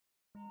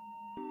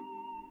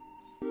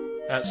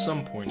At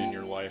some point in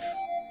your life,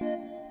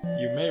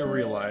 you may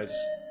realize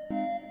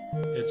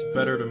it's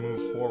better to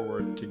move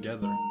forward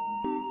together.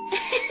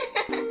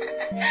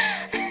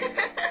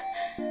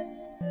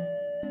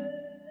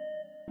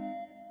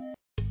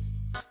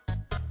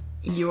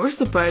 You're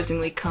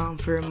surprisingly calm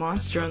for a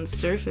monster on the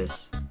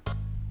surface.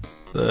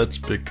 That's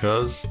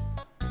because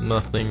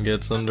nothing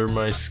gets under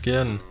my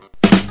skin.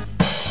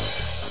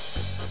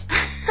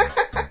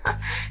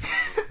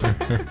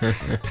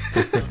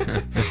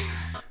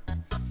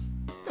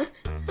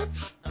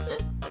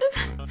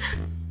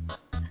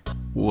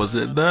 Was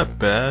it that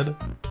bad?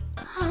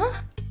 Huh?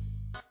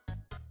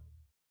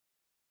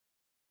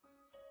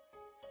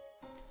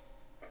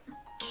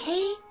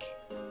 Cake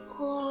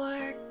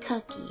or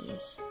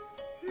cookies?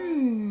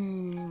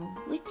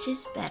 Which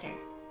is better?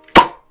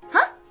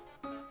 Huh?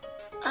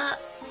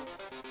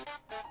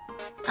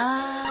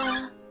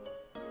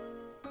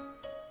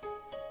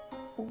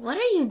 What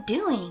are you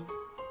doing?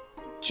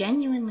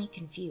 Genuinely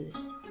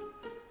confused.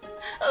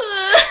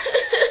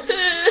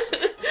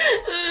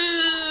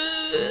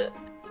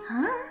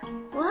 Huh?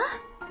 What?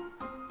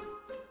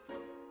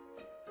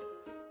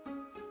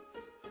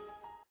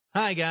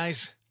 Hi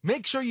guys,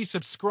 make sure you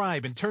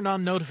subscribe and turn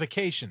on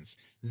notifications.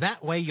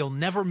 That way you'll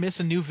never miss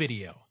a new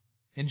video.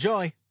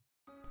 Enjoy!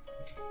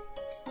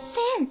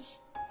 Sans!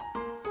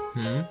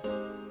 Hmm?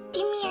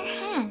 Give me your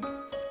hand.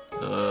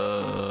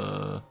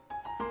 Ta-da!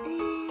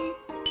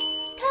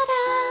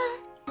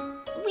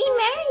 We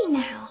marry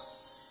now.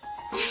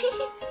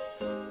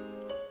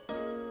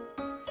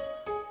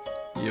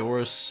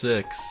 You're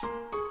 6.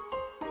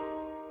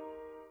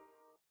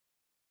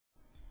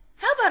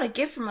 How about a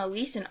gift from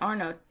Elise and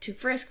Arno to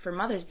Frisk for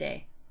Mother's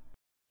Day?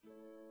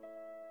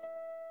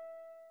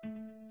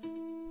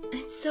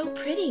 It's so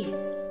pretty.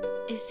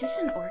 Is this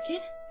an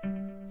orchid?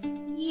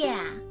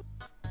 Yeah,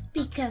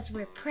 because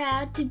we're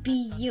proud to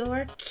be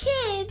your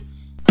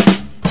kids.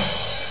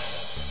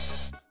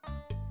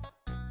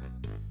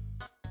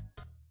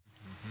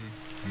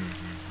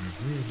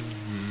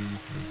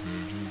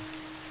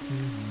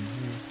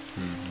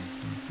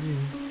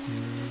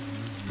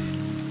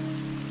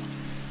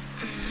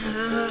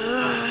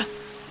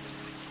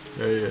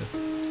 Yeah.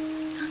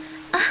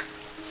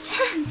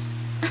 Sans.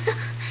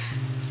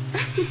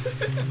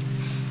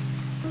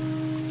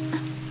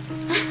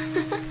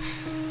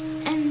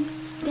 And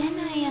then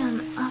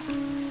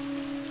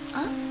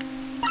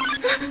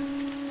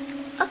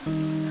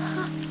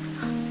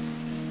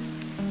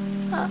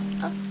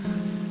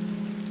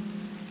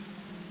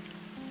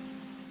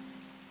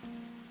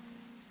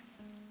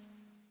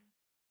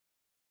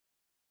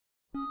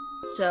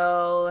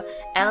So,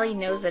 Allie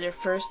knows that her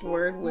first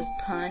word was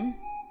pun.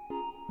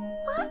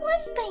 What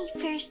was my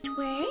first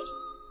word?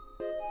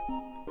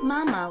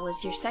 Mama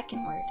was your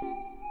second word.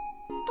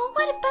 But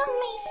what about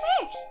my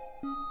first?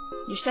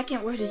 Your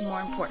second word is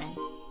more important.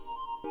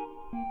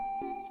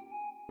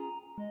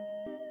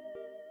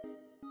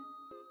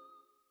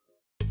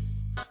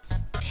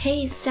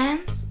 Hey,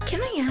 Sans,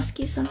 can I ask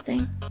you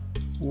something?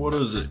 What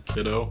is it,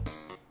 kiddo?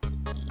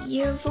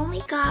 You've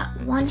only got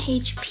 1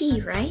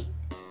 HP, right?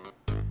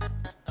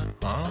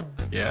 Huh?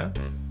 Yeah?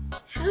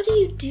 How do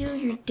you do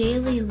your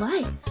daily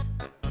life?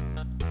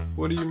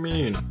 What do you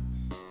mean?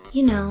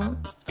 You know,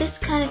 this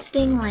kind of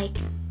thing like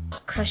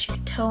crush your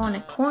toe on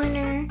a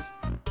corner,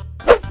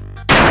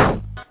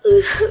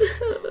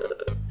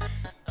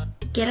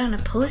 get on a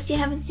post you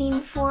haven't seen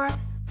before,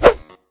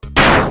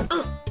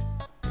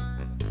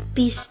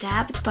 be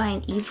stabbed by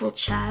an evil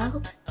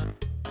child.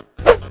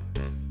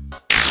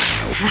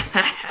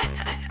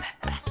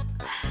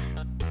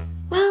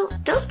 Well,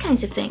 those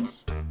kinds of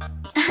things.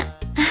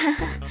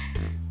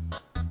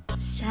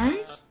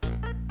 Sans?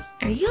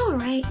 Are you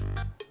alright?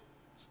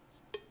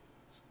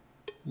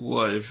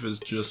 Life is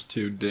just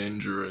too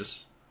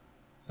dangerous.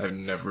 I've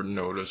never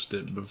noticed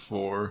it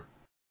before.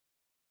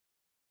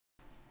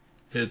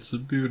 It's a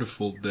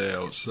beautiful day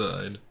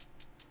outside.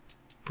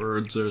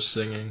 Birds are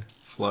singing,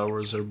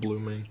 flowers are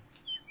blooming.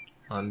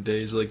 On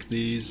days like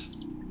these,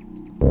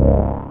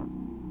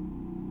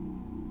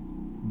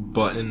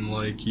 button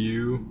like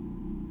you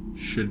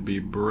should be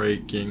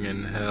breaking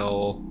in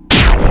hell.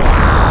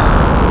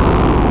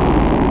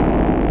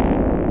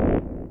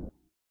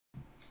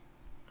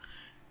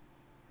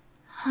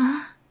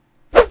 Huh?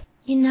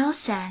 You know,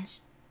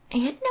 Sans, I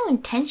had no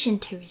intention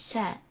to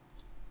reset.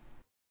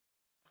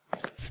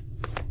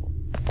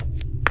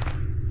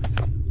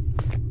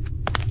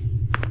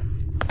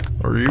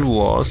 Are you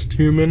lost,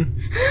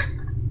 human?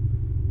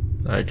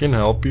 I can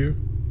help you.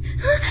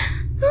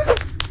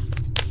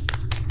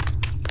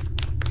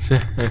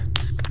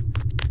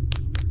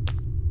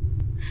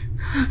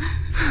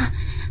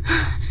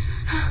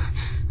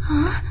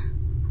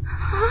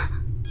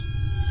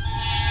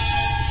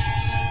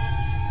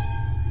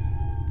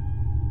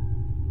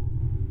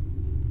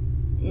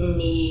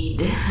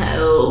 Need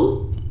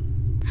help?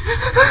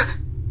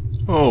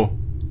 Oh.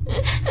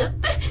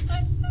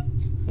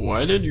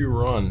 Why did you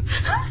run?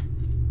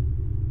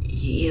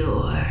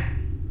 Your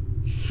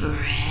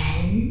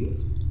friend?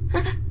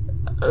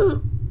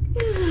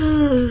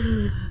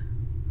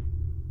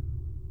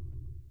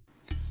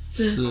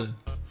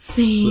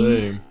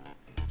 Same.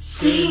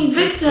 Same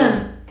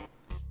victim.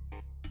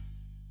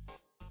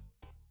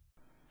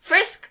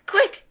 Frisk,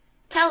 quick!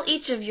 Tell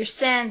each of your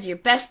Sans your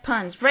best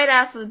puns right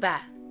off the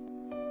bat.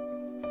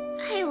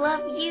 I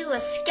love you, a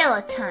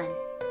skeleton.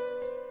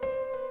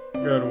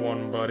 Good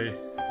one, buddy.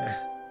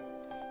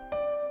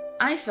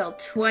 I fell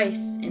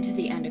twice into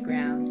the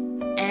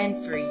underground,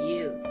 and for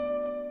you.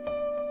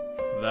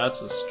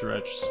 That's a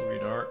stretch,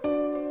 sweetheart.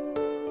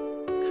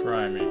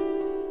 Try me.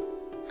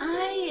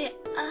 I,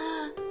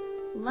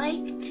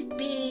 like to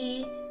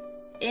be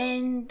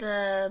in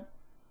the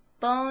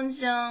bone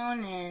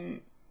zone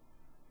and...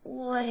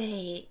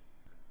 Wait...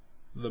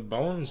 The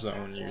bone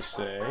zone, you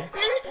say? No,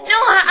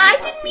 I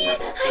didn't mean it.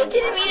 I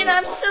didn't mean it.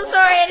 I'm so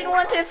sorry. I didn't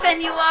want to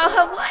offend you all.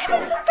 Why am I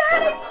so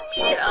bad? I didn't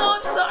mean it. Oh,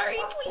 I'm sorry.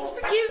 Please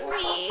forgive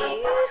me.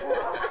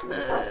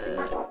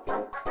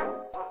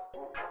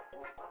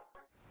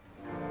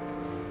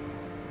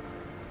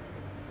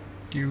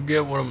 Do you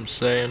get what I'm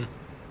saying?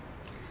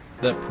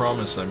 That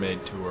promise I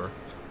made to her.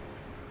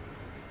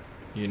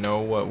 You know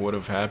what would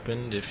have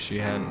happened if she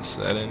hadn't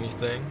said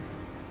anything?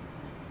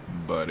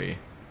 Buddy.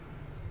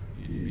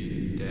 You'd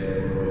be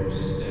dead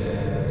roast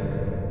dead.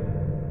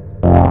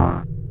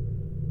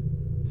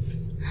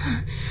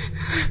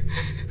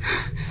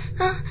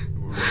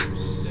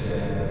 Roast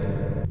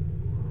dead.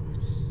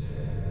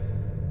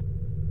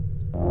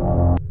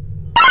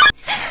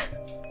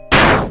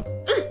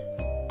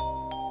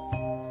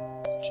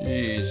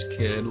 Jeez,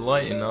 kid,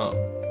 lighten up.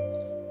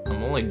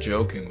 I'm only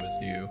joking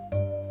with you.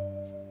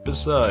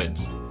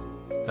 Besides,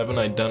 haven't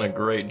I done a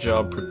great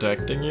job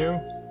protecting you?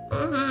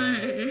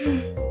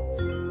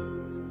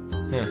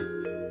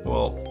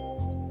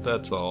 Well,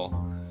 that's all.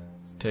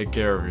 Take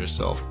care of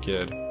yourself,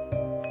 kid.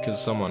 Because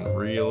someone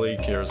really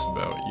cares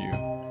about you.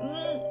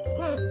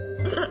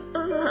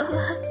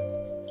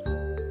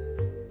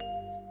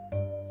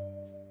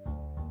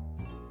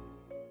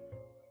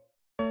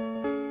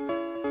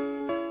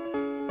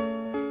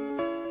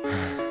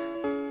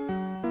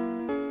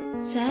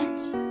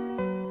 Sans?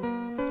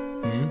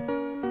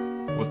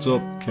 What's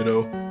up,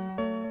 kiddo?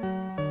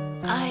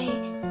 I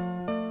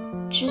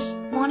just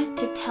wanted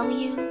to tell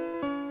you,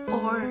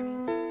 or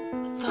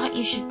thought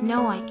you should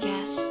know, I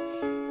guess.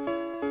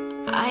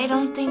 I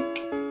don't think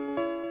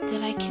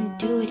that I can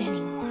do it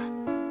anymore.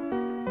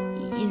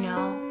 You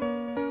know,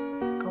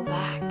 go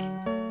back.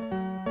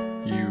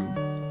 You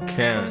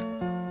can't.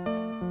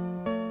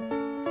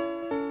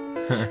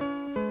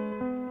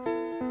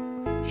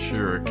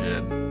 Sure,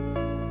 kid.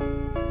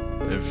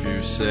 If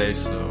you say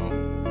so.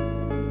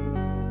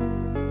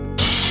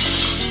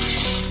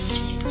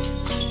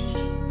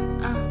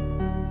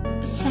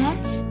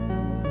 Sans?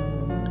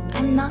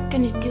 I'm not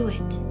gonna do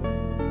it.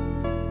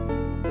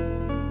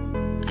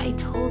 I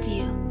told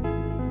you.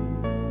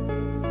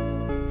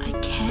 I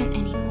can't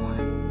anymore.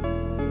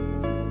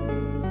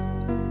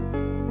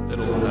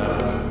 It'll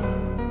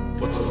happen.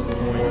 What's the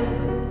point?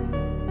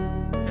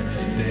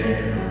 Any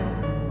day now.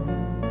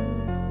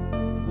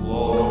 We'll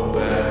all go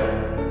back.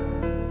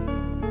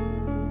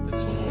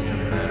 It's only a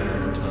matter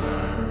of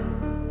time.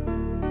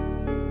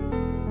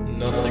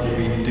 Nothing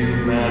we do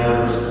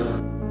matters.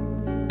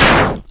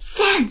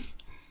 Sans!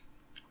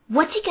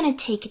 What's it gonna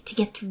take to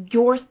get through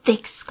your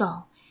thick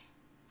skull?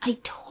 I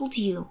told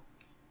you.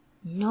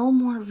 No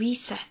more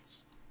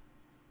resets.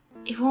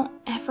 It won't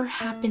ever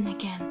happen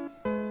again.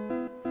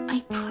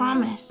 I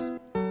promise.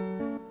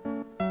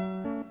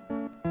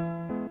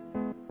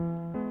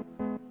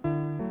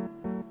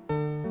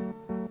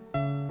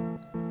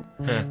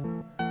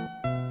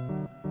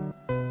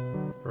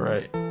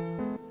 Right.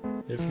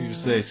 If you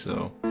say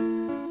so.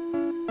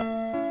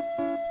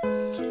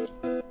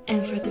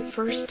 And for the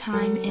first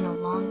time in a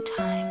long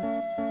time,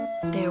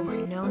 there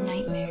were no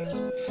nightmares.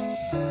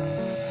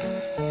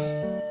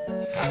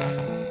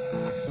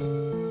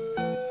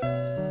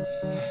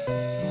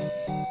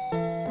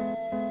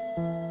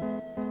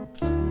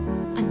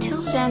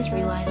 Until Sans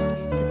realized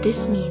that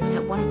this means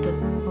that one of the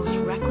most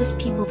reckless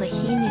people that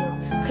he knew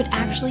could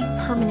actually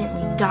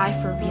permanently die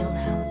for real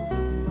now.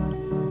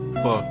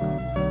 Fuck.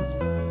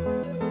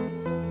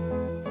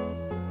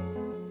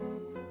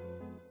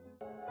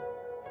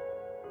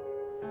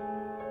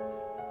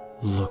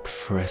 Look,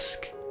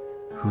 Frisk,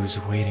 who's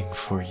waiting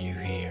for you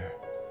here?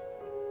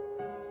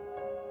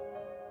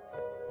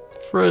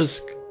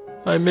 Frisk,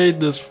 I made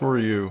this for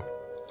you.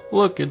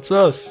 Look, it's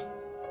us.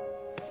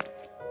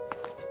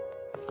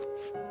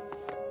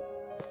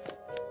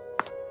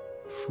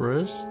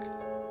 Frisk?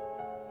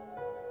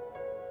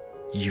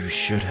 You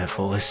should have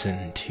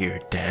listened to your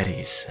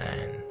daddy,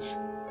 Sans.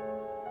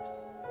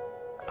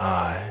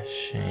 Ah,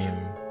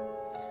 shame.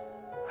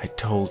 I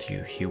told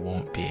you he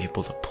won't be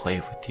able to play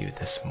with you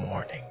this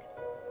morning.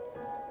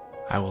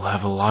 I will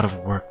have a lot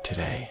of work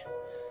today,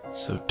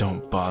 so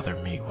don't bother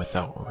me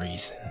without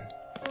reason.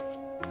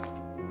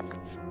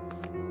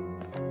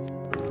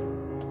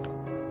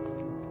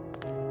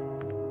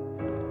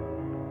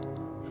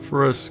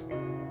 Frisk,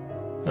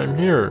 I'm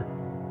here.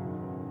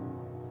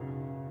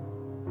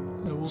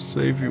 I will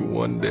save you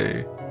one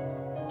day.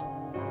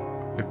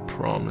 I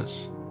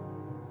promise.